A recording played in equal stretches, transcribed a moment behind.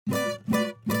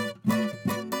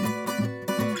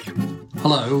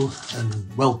Hello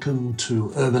and welcome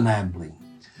to Urban Ambling.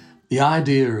 The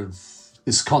idea of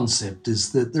this concept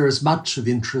is that there is much of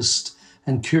interest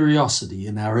and curiosity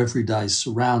in our everyday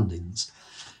surroundings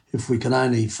if we can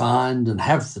only find and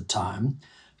have the time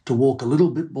to walk a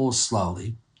little bit more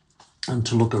slowly and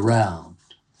to look around.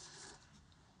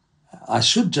 I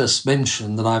should just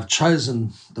mention that I've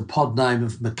chosen the pod name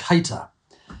of Mercator,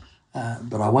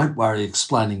 but I won't worry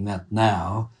explaining that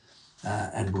now.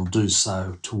 And will do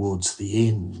so towards the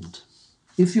end.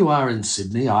 If you are in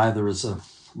Sydney, either as a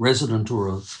resident or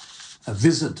a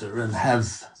visitor, and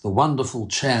have the wonderful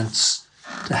chance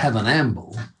to have an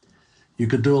amble, you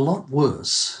could do a lot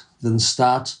worse than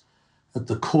start at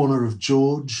the corner of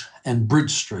George and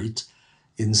Bridge Street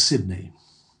in Sydney.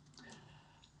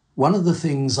 One of the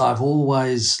things I've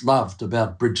always loved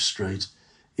about Bridge Street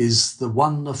is the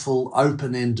wonderful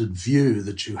open-ended view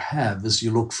that you have as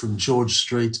you look from George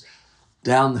Street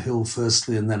down the hill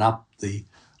firstly and then up the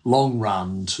long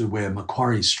run to where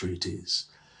Macquarie Street is.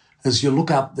 As you look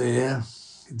up there,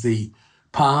 the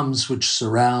palms which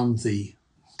surround the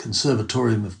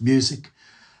Conservatorium of Music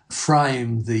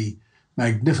frame the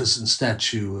magnificent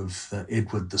statue of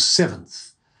Edward VII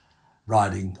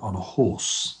riding on a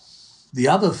horse. The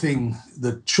other thing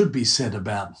that should be said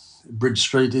about Bridge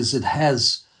Street is it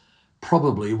has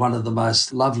probably one of the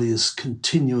most loveliest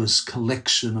continuous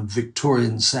collection of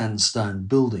Victorian sandstone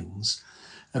buildings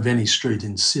of any street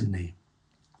in Sydney.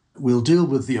 We'll deal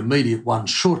with the immediate one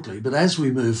shortly, but as we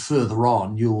move further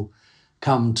on, you'll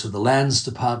come to the Lands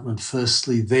Department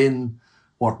firstly, then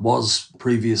what was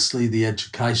previously the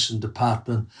Education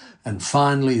Department, and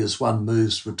finally, as one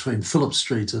moves between Phillip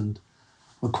Street and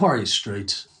Macquarie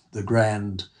Street, the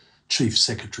Grand Chief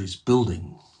Secretary's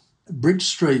building. Bridge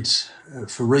Street,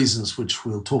 for reasons which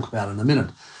we'll talk about in a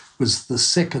minute, was the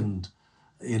second,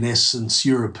 in essence,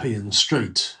 European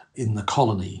street in the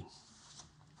colony.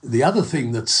 The other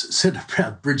thing that's said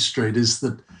about Bridge Street is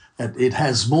that it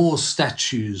has more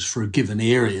statues for a given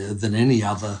area than any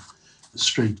other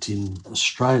street in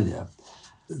Australia.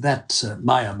 That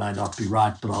may or may not be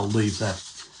right, but I'll leave that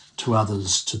to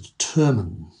others to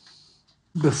determine.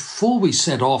 Before we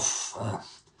set off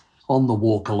on the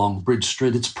walk along Bridge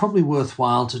Street, it's probably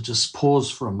worthwhile to just pause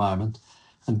for a moment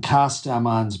and cast our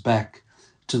minds back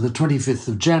to the 25th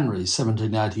of January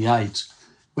 1788,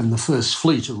 when the first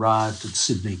fleet arrived at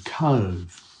Sydney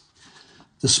Cove.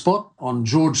 The spot on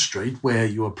George Street, where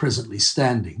you are presently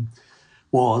standing,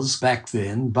 was back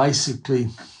then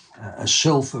basically a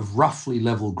shelf of roughly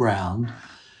level ground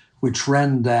which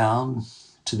ran down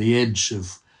to the edge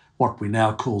of what we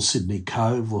now call Sydney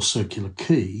Cove or Circular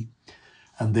Quay,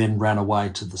 and then ran away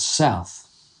to the south.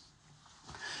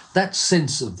 That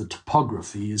sense of the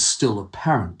topography is still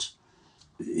apparent.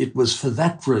 It was for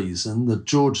that reason that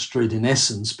George Street, in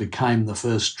essence, became the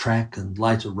first track and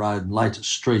later road and later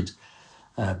street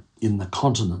in the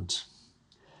continent.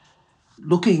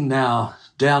 Looking now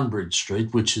down Bridge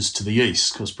Street, which is to the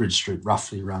east, because Bridge Street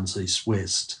roughly runs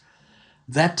east-west,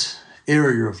 that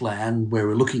area of land where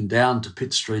we're looking down to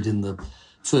Pitt Street in the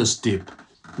first dip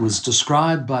was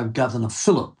described by Governor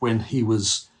Phillip when he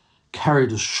was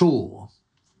carried ashore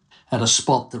at a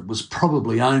spot that was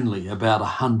probably only about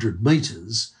 100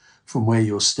 metres from where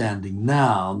you're standing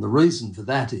now. And the reason for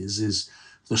that is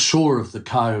the shore of the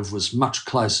cove was much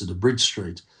closer to Bridge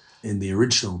Street in the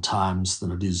original times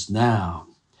than it is now.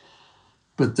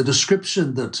 But the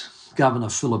description that Governor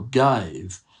Phillip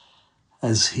gave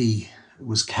as he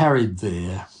was carried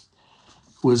there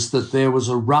was that there was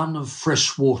a run of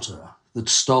fresh water that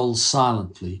stole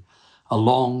silently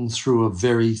along through a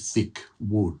very thick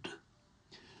wood.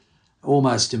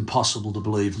 Almost impossible to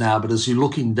believe now, but as you're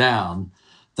looking down,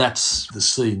 that's the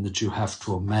scene that you have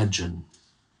to imagine.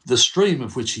 The stream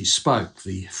of which he spoke,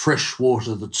 the fresh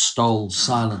water that stole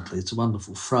silently, it's a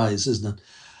wonderful phrase, isn't it,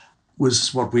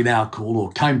 was what we now call,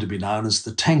 or came to be known as,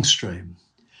 the Tank Stream.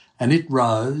 And it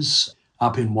rose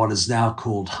up in what is now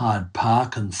called Hyde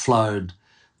Park and flowed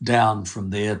down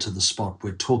from there to the spot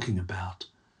we're talking about.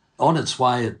 On its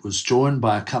way, it was joined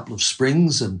by a couple of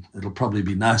springs, and it'll probably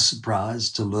be no surprise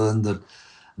to learn that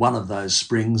one of those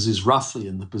springs is roughly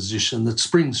in the position that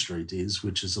Spring Street is,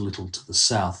 which is a little to the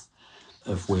south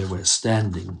of where we're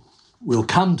standing. We'll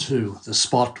come to the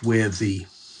spot where the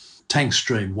Tank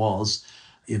Stream was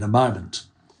in a moment.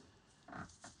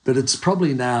 But it's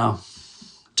probably now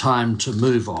time to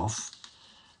move off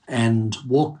and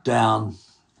walk down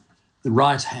the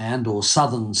right-hand or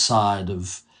southern side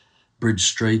of Bridge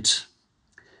Street.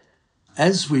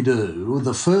 As we do,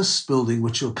 the first building,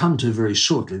 which you'll come to very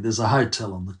shortly, there's a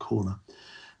hotel on the corner,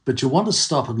 but you'll want to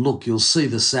stop and look. You'll see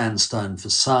the sandstone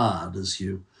facade as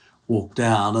you walk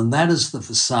down, and that is the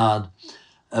facade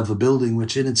of a building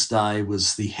which in its day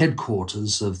was the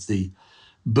headquarters of the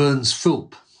Burns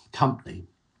Philp Company.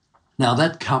 Now,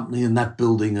 that company and that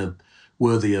building are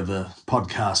worthy of a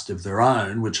podcast of their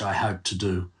own, which I hope to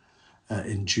do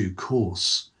in due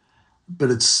course.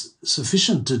 But it's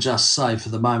sufficient to just say for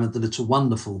the moment that it's a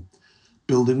wonderful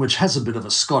building which has a bit of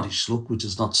a Scottish look, which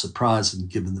is not surprising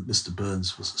given that Mr.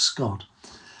 Burns was a Scot.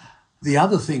 The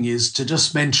other thing is to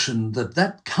just mention that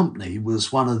that company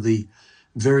was one of the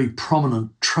very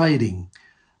prominent trading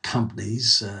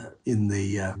companies in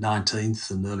the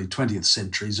 19th and early 20th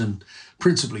centuries, and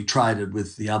principally traded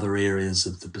with the other areas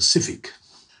of the Pacific.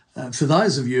 For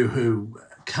those of you who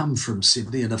come from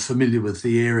Sydney and are familiar with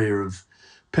the area of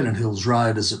Pennant Hills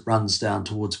Road as it runs down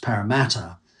towards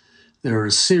Parramatta, there are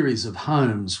a series of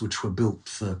homes which were built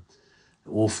for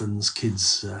orphans,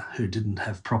 kids who didn't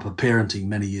have proper parenting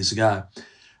many years ago.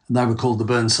 And they were called the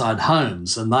Burnside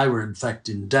Homes, and they were in fact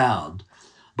endowed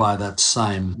by that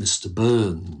same Mr.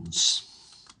 Burns.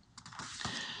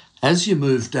 As you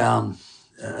move down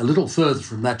a little further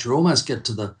from that, you almost get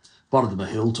to the bottom of the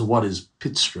hill to what is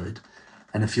Pitt Street.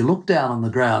 And if you look down on the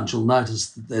ground, you'll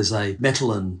notice that there's a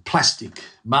metal and plastic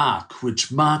mark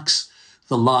which marks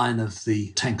the line of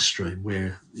the tank stream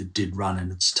where it did run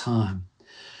in its time.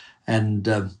 And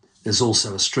there's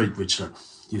also a street which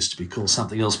used to be called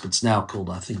something else, but it's now called,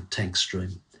 I think, Tank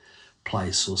Stream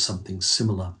Place or something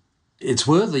similar. It's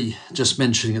worthy just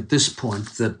mentioning at this point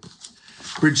that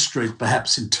Bridge Street,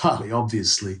 perhaps entirely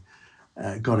obviously,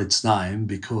 got its name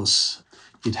because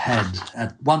it had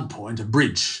at one point a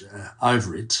bridge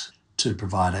over it to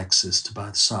provide access to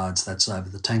both sides. That's over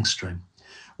the tank stream.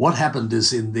 What happened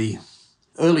is in the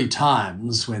early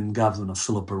times when Governor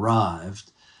Phillip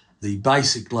arrived, the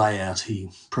basic layout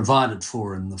he provided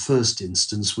for in the first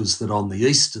instance was that on the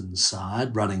eastern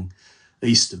side, running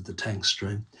east of the tank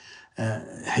stream,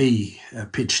 he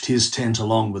pitched his tent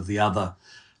along with the other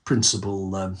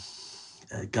principal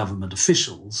government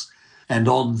officials. And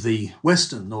on the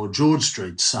western or George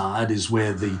Street side is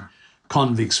where the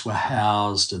convicts were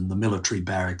housed and the military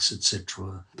barracks, etc.,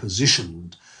 were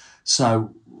positioned.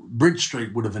 So Bridge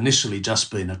Street would have initially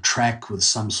just been a track with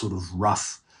some sort of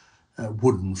rough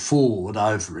wooden ford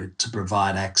over it to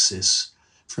provide access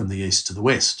from the east to the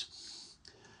west.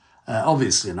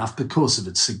 Obviously enough, because of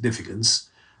its significance,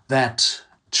 that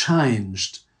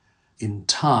changed in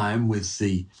time with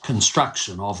the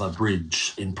construction of a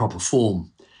bridge in proper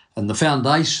form. And the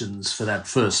foundations for that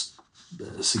first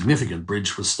significant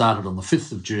bridge were started on the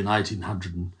 5th of June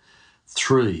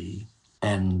 1803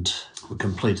 and were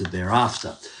completed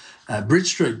thereafter. Bridge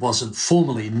Street wasn't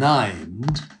formally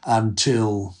named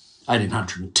until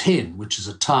 1810, which is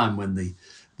a time when the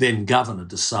then governor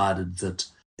decided that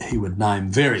he would name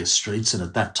various streets, and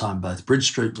at that time both Bridge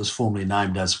Street was formally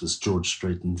named, as was George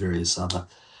Street and various other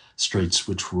streets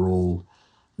which were all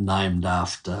named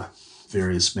after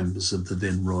various members of the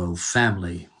then royal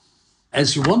family.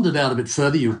 As you wander down a bit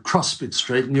further, you cross Pitt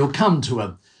Street and you'll come to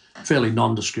a fairly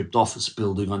nondescript office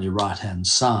building on your right-hand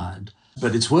side.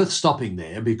 But it's worth stopping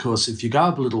there because if you go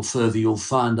up a little further, you'll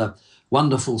find a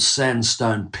wonderful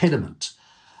sandstone pediment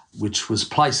which was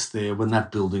placed there when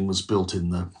that building was built in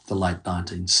the late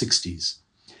 1960s.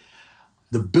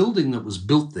 The building that was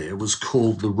built there was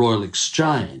called the Royal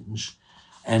Exchange,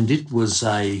 and it was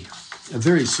a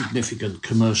very significant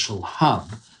commercial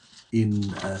hub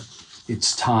in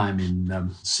its time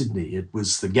in Sydney. It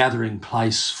was the gathering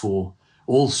place for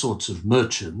all sorts of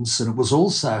merchants, and it was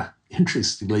also,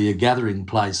 interestingly, a gathering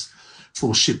place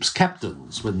for ships'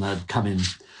 captains when they'd come in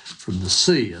from the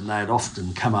sea, and they'd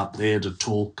often come up there to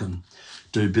talk and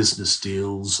do business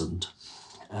deals and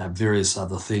various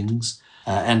other things.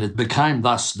 And it became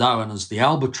thus known as the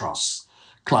Albatross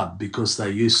Club because they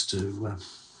used to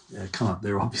come up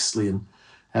there, obviously, and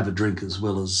have a drink as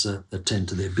well as attend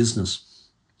to their business.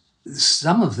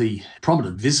 Some of the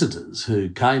prominent visitors who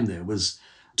came there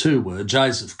were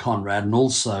Joseph Conrad and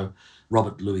also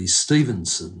Robert Louis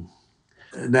Stevenson.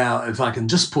 Now, if I can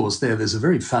just pause there, there's a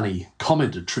very funny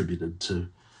comment attributed to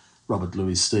Robert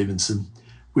Louis Stevenson,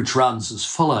 which runs as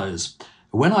follows.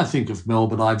 When I think of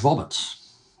Melbourne, I vomit.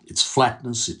 Its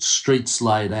flatness, its streets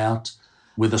laid out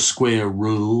with a square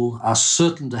rule are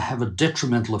certain to have a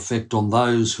detrimental effect on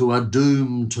those who are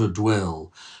doomed to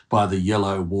dwell by the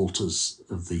yellow waters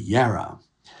of the Yarra.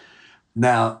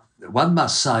 Now, one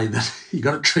must say that you've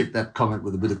got to treat that comment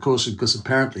with a bit of caution because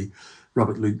apparently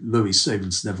Robert Louis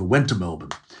Stevenson never went to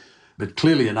Melbourne. But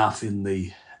clearly enough, in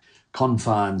the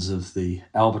confines of the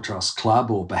Albatross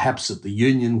Club, or perhaps at the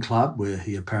Union Club, where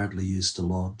he apparently used to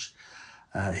lodge,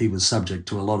 he was subject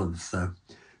to a lot of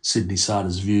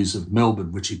Sydney-siders' views of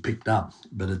Melbourne, which he picked up,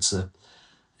 but it's a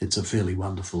fairly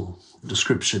wonderful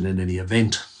description in any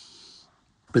event.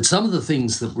 But some of the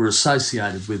things that were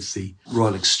associated with the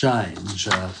Royal Exchange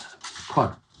are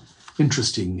quite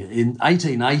interesting. In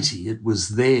 1880, it was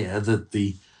there that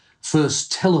the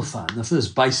first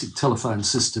basic telephone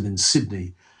system in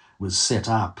Sydney was set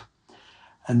up.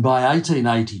 And by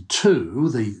 1882,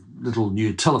 the little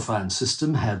new telephone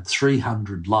system had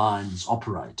 300 lines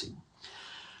operating.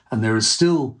 And there is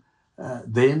still,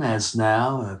 then as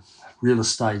now, a real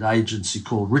estate agency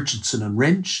called Richardson and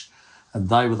Wrench, and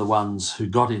they were the ones who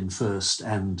got in first,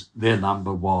 and their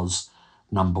number was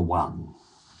number 1.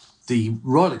 The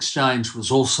Royal Exchange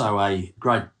was also a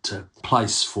great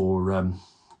place for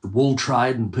the wool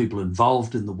trade and people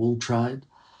involved in the wool trade.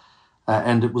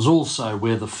 And it was also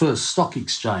where the first stock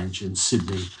exchange in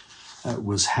Sydney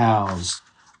was housed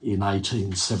in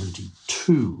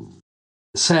 1872.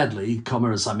 Sadly,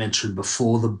 as I mentioned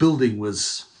before, the building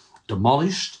was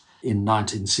demolished in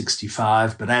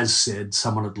 1965, but as said,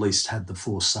 someone at least had the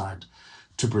foresight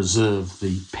to preserve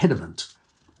the pediment,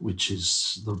 which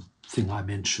is the thing I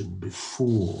mentioned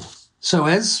before. So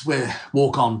as we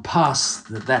walk on past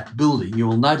that building,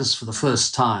 you'll notice for the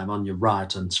first time on your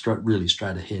right and really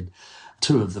straight ahead,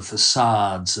 2 of the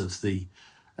facades of the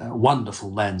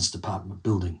wonderful Lands Department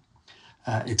building.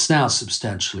 It's now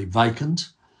substantially vacant,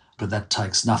 but that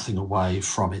takes nothing away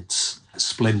from its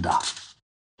splendour.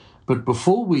 But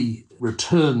before we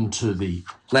return to the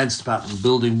Lands Department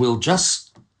building, we'll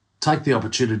just take the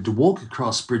opportunity to walk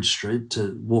across Bridge Street,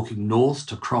 walking north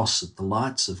to cross at the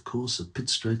lights, of course, at Pitt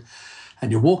Street.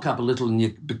 And you walk up a little and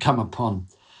you come upon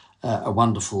a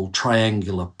wonderful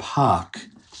triangular park.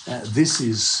 This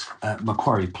is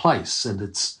Macquarie Place, and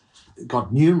it's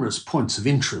got numerous points of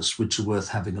interest which are worth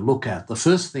having a look at. The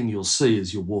first thing you'll see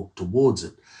as you walk towards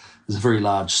it is a very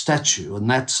large statue, and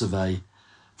that's of a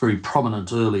very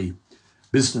prominent early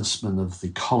businessman of the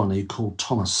colony called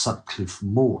Thomas Sutcliffe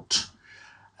Mort.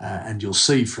 And you'll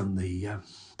see from the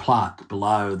plaque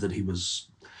below that he was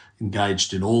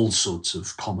engaged in all sorts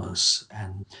of commerce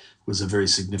and was a very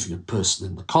significant person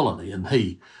in the colony. And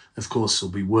he, of course,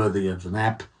 will be worthy of an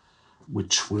app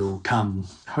which will come,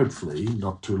 hopefully,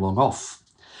 not too long off.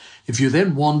 If you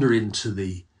then wander into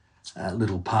the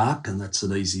little park, and that's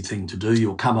an easy thing to do,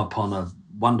 you'll come upon a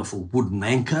wonderful wooden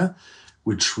anchor,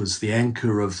 which was the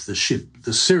anchor of the ship,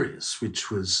 the Sirius,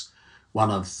 which was one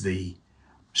of the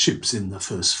ships in the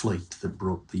First Fleet that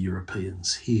brought the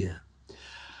Europeans here.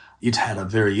 It had a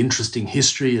very interesting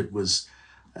history. It was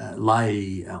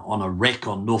lay on a wreck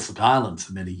on Norfolk Island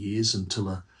for many years until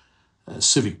a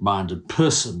civic-minded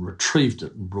person retrieved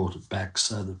it and brought it back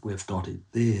so that we've got it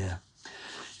there.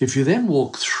 If you then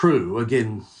walk through,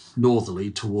 again,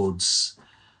 northerly towards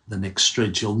the next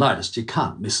street, you'll notice you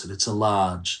can't miss it. It's a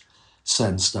large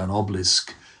sandstone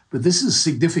obelisk. But this is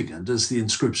significant, as the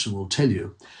inscription will tell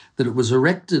you, that it was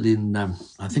erected in,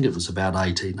 I think it was about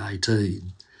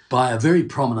 1818, by a very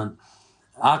prominent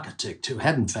architect who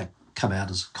had in fact come out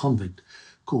as a convict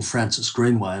called Francis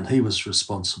Greenway, and he was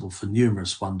responsible for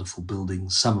numerous wonderful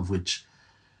buildings, some of which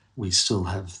we still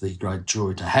have the great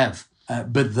joy to have.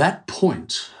 But that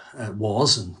point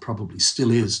was, and probably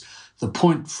still is, the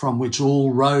point from which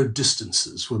all road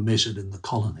distances were measured in the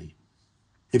colony.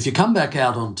 If you come back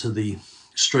out onto the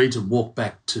street and walk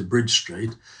back to Bridge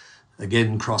Street,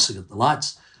 again crossing at the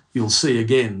lights, you'll see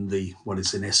again what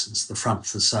is in essence the front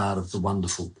facade of the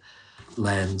wonderful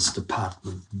Lands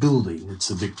Department building. It's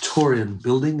a Victorian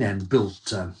building and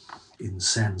built in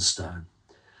sandstone.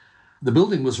 The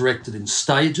building was erected in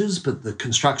stages, but the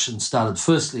construction started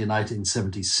firstly in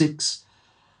 1876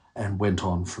 and went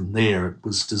on from there. It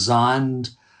was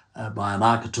designed by an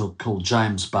architect called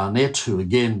James Barnett, who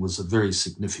again was a very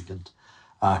significant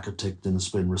architect and has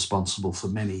been responsible for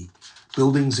many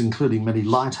buildings, including many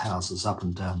lighthouses up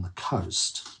and down the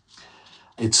coast.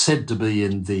 It's said to be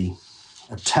in the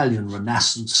Italian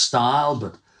Renaissance style,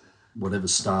 but whatever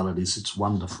style it is, it's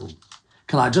wonderful.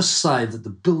 Can I just say that the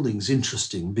building's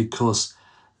interesting because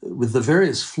with the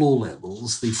various floor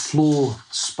levels, the floor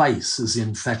space is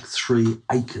in fact 3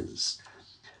 acres,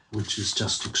 which is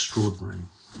just extraordinary.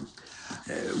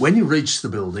 When you reach the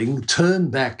building, turn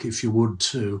back, if you would,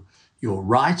 to your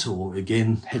right, or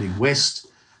again heading west,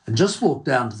 and just walk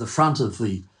down to the front of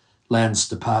the Lands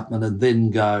Department and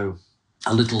then go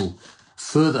a little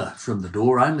further from the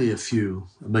door, only a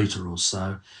metre or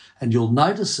so, and you'll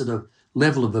notice at a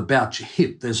level of about your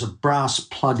hip there's a brass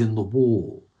plug in the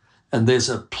wall, and there's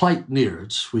a plate near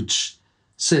it which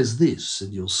says this,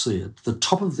 and you'll see it. The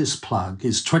top of this plug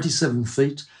is 27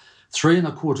 feet, 3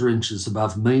 1/4 inches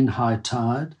above mean high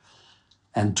tide,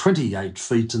 and 28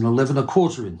 feet and 11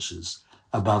 1/4 inches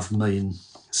above mean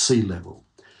sea level.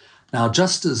 Now,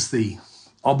 just as the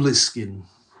obelisk in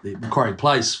the Macquarie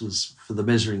Place was for the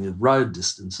measuring of road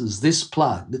distances, this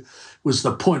plug was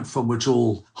the point from which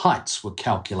all heights were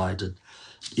calculated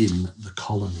in the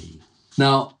colony.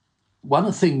 Now,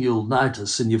 one thing you'll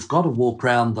notice, and you've got to walk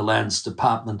around the Lands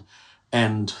Department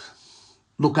and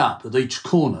look up at each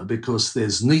corner because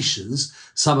there's niches,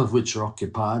 some of which are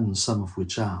occupied and some of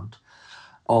which aren't,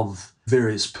 of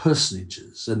various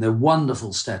personages. And they're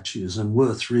wonderful statues and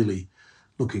worth really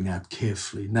looking at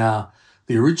carefully. Now,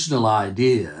 the original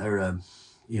idea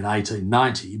in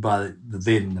 1890 by the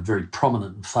then very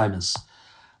prominent and famous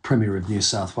Premier of New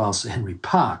South Wales, Sir Henry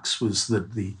Parkes, was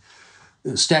that the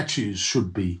statues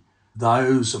should be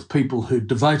those of people who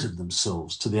devoted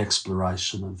themselves to the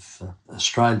exploration of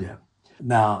Australia.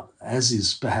 Now, as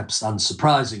is perhaps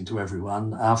unsurprising to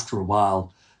everyone, after a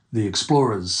while the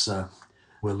explorers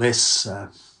were less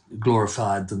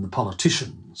glorified than the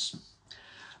politicians.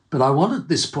 But I want at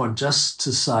this point just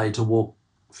to say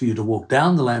for you to walk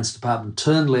down the Lands Department,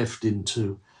 turn left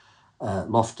into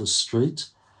Loftus Street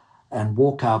and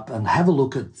walk up and have a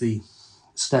look at the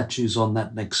statues on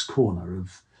that next corner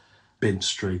of Bent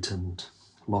Street and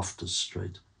Loftus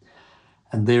Street.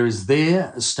 And there is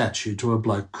there a statue to a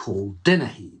bloke called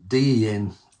Dennehy,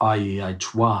 Deniehy.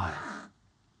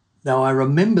 Now, I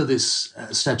remember this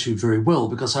statue very well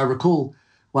because I recall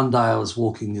one day I was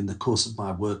walking in the course of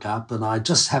my work up and I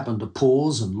just happened to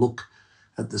pause and look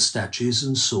at the statues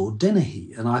and saw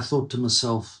Dennehy. And I thought to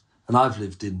myself, and I've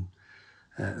lived in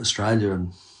Australia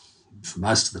and for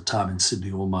most of the time in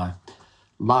Sydney all my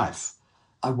life,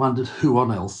 I wondered who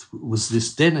on earth was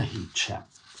this Dennehy chap.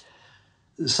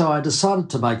 So I decided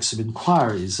to make some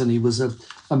inquiries, and he was a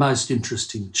most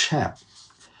interesting chap.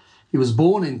 He was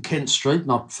born in Kent Street,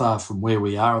 not far from where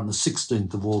we are, on the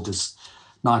 16th of August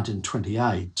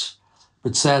 1928,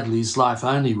 but sadly his life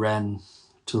only ran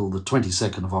till the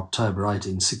 22nd of October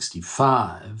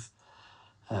 1865,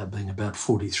 being about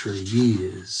 43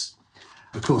 years.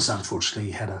 Of course,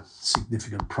 unfortunately, he had a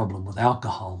significant problem with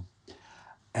alcohol.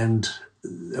 And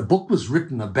a book was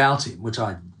written about him, which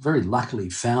I very luckily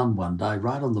found one day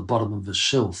right on the bottom of a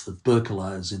shelf at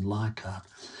Berkelow's in Leichhardt.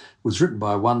 It was written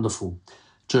by a wonderful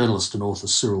journalist and author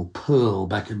Cyril Pearl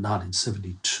back in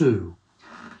 1972.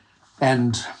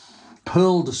 And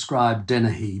Pearl described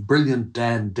Dennehy, brilliant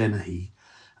Dan Dennehy,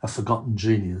 a forgotten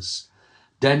genius.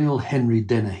 Daniel Henry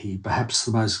Dennehy, perhaps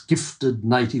the most gifted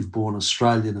native-born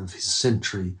Australian of his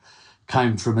century,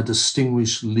 came from a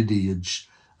distinguished lineage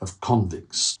of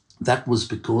convicts. That was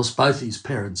because both his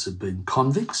parents had been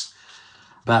convicts,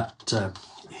 but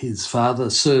his father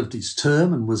served his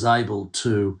term and was able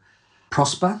to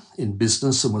prosper in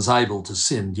business and was able to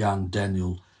send young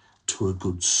Daniel to a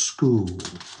good school.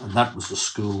 And that was a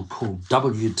school called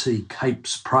W.T.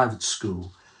 Cape's Private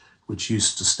School, which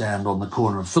used to stand on the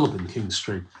corner of Phillip and King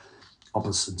Street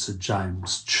opposite St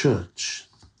James Church.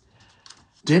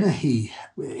 Dennehy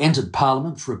entered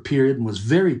Parliament for a period and was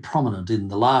very prominent in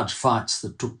the large fights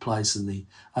that took place in the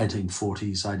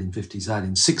 1840s, 1850s,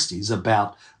 1860s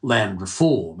about land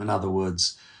reform. In other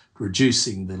words,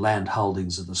 reducing the land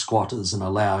holdings of the squatters and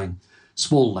allowing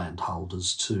small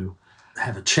landholders to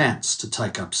have a chance to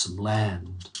take up some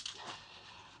land.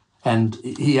 And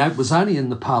he was only in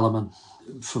the Parliament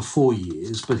for 4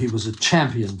 years, but he was a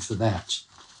champion for that.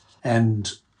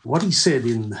 And what he said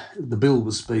when a bill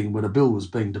was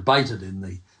being debated in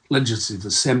the Legislative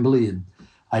Assembly in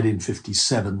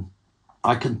 1857,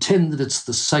 I contend that it's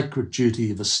the sacred duty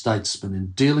of a statesman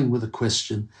in dealing with a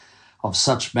question of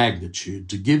such magnitude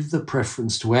to give the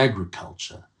preference to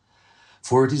agriculture,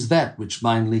 for it is that which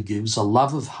mainly gives a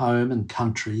love of home and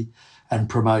country and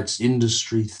promotes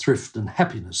industry, thrift and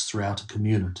happiness throughout a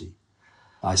community.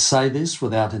 I say this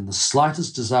without in the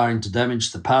slightest desiring to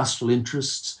damage the pastoral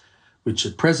interests which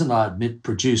at present I admit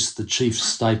produce the chief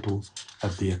staple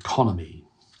of the economy.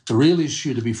 The real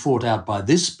issue to be fought out by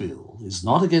this bill is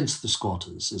not against the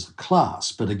squatters as a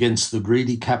class, but against the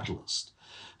greedy capitalist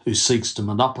who seeks to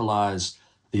monopolise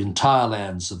the entire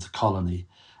lands of the colony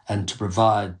and to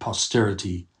provide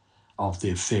posterity of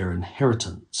their fair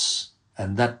inheritance.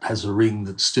 And that has a ring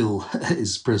that still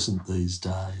is present these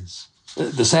days.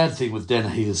 The sad thing with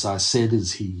Dennehy, as I said,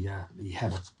 is he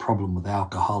had a problem with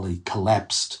alcohol. He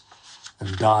collapsed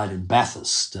and died in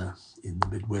Bathurst in the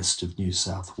midwest of New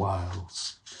South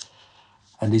Wales.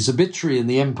 And his obituary in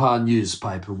the Empire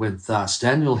newspaper went thus: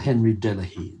 Daniel Henry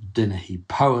Dennehy,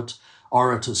 poet,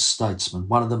 orator, statesman,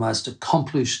 one of the most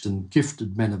accomplished and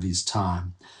gifted men of his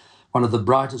time, one of the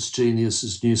brightest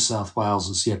geniuses New South Wales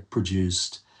has yet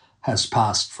produced, has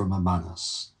passed from among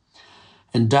us.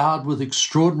 Endowed with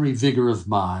extraordinary vigour of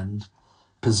mind,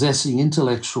 possessing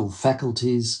intellectual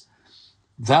faculties,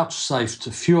 vouchsafed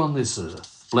to few on this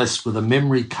earth, blessed with a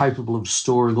memory capable of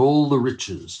storing all the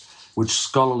riches which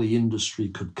scholarly industry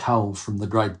could cull from the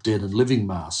great dead and living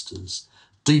masters,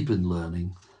 deep in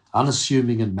learning,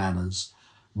 unassuming in manners,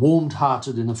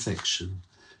 warm-hearted in affection,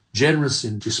 generous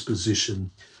in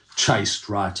disposition, chaste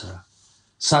writer.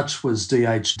 Such was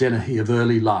D.H. Dennehy of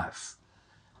early life,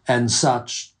 and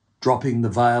such, dropping the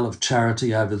veil of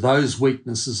charity over those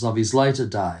weaknesses of his later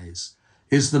days,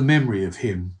 is the memory of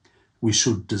him we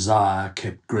should desire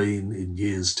kept green in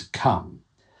years to come.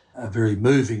 A very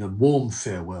moving and warm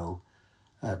farewell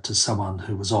to someone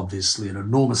who was obviously an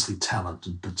enormously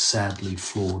talented but sadly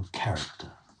flawed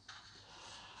character.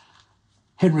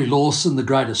 Henry Lawson, the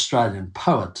great Australian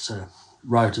poet,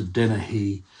 wrote of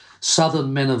Dennehy,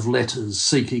 "Southern men of letters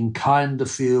seeking kinder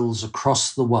fields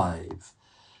across the wave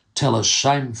tell a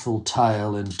shameful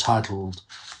tale entitled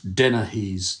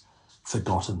Dennehy's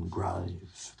Forgotten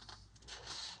Grave."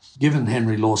 Given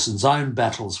Henry Lawson's own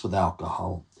battles with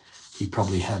alcohol, he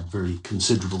probably had very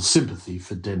considerable sympathy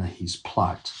for Dennehy's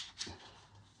plight.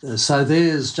 So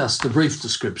there's just a brief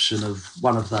description of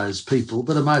one of those people,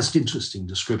 but a most interesting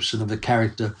description of a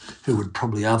character who would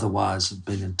probably otherwise have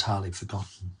been entirely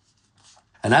forgotten.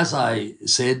 And as I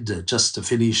said, just to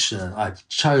finish, I've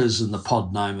chosen the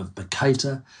pod name of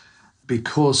Mercator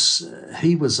because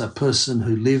he was a person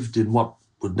who lived in what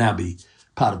would now be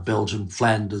part of Belgium,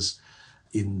 Flanders,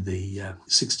 in the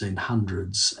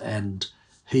 1600s, and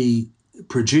he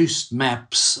produced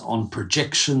maps on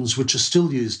projections which are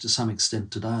still used to some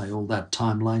extent today, all that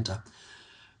time later.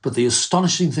 But the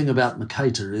astonishing thing about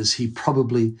Mercator is he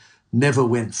probably never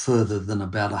went further than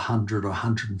about 100 or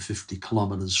 150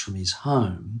 kilometres from his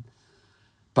home,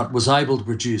 but was able to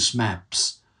produce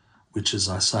maps which, as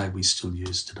I say, we still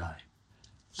use today.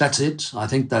 That's it. I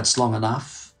think that's long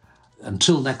enough.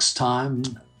 Until next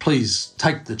time, please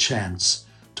take the chance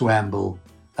to amble,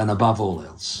 and above all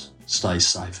else, stay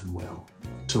safe and well.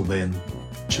 Till then,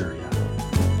 cheerio.